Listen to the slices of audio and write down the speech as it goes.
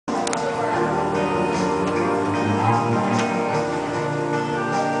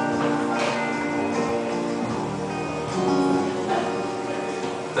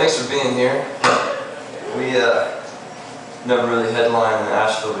thanks for being here. We never really headlined in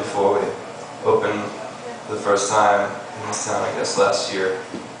Asheville before. We opened for the first time in this town, I guess, last year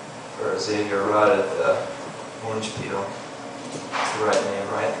for Xavier Rudd at the Orange Peel. That's the right name,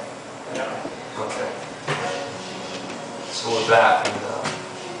 right? Yeah. Okay. So we're back and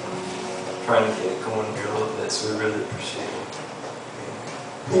trying to get going here a little bit, so we really appreciate it.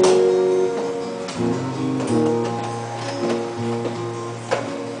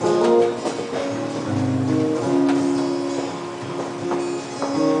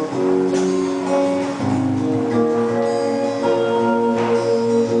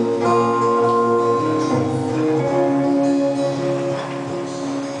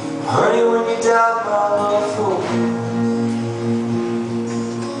 Honey, when you doubt my love for you,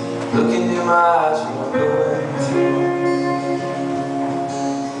 look into my eyes when I'm going through.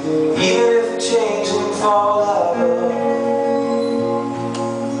 Even if a change and fall out of,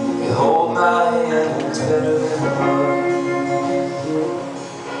 you hold my hand and it's better than love.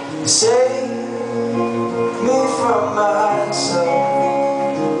 You save me from myself.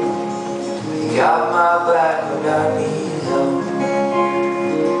 You got my back when I need help.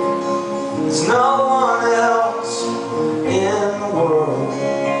 There's no one else in the world,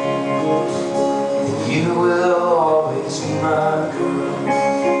 and you will always be my girl.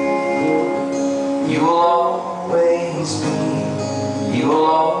 You will always be, you will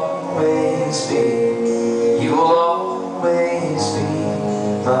always be, you will always be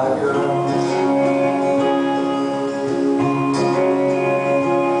my girl.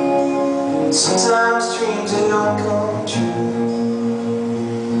 Sometimes dreams they don't come true.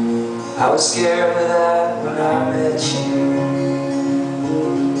 I was scared of that when I met you,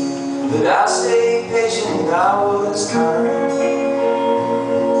 but I stayed patient, I was kind,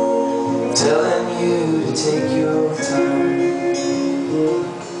 telling you to take your time.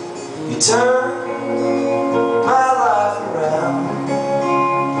 You turned my life around.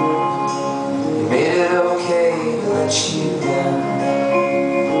 You made it okay to let you down.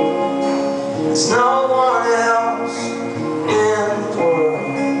 There's no one else in the world.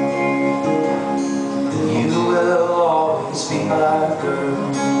 You will always be my girl.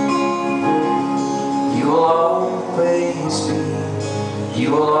 You will always be, you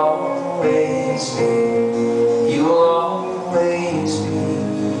will always be, you will always be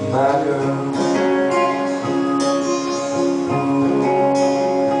my girl.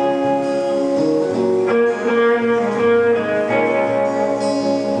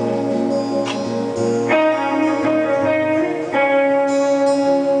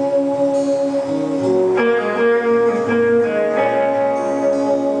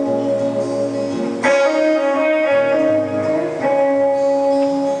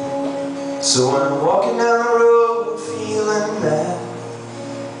 So when I'm walking down the road feeling bad,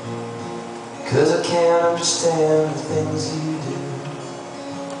 'cause I can't understand the things you do,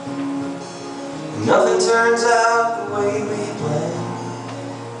 and nothing turns out the way we planned,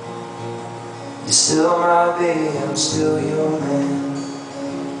 you're still my baby, I'm still your man.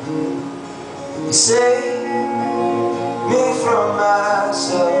 You save me from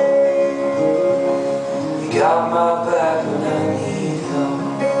myself. You got my back when I need help.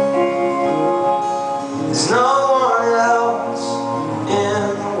 There's no one else in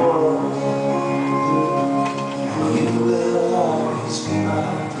the world. You will always be my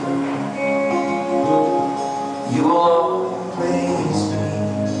girl. You will always be,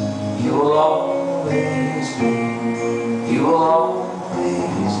 you will always be, you will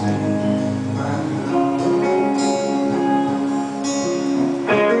always be my girl.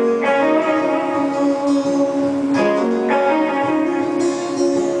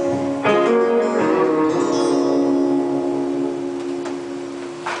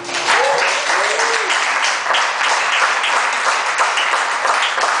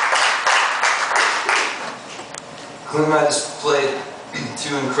 Clint and I just played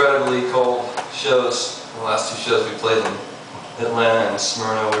two incredibly cold shows. The last two shows we played in Atlanta and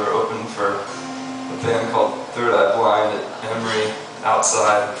Smyrna. We were opening for a band called Third Eye Blind at Emory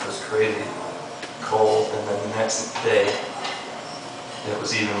outside, which was crazy cold, and then the next day it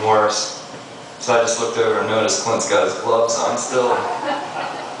was even worse. So I just looked over and noticed Clint's got his gloves on still.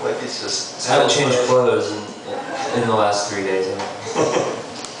 Like he's just... I haven't changed clothes in the last 3 days.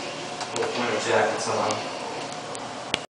 Winter jackets on.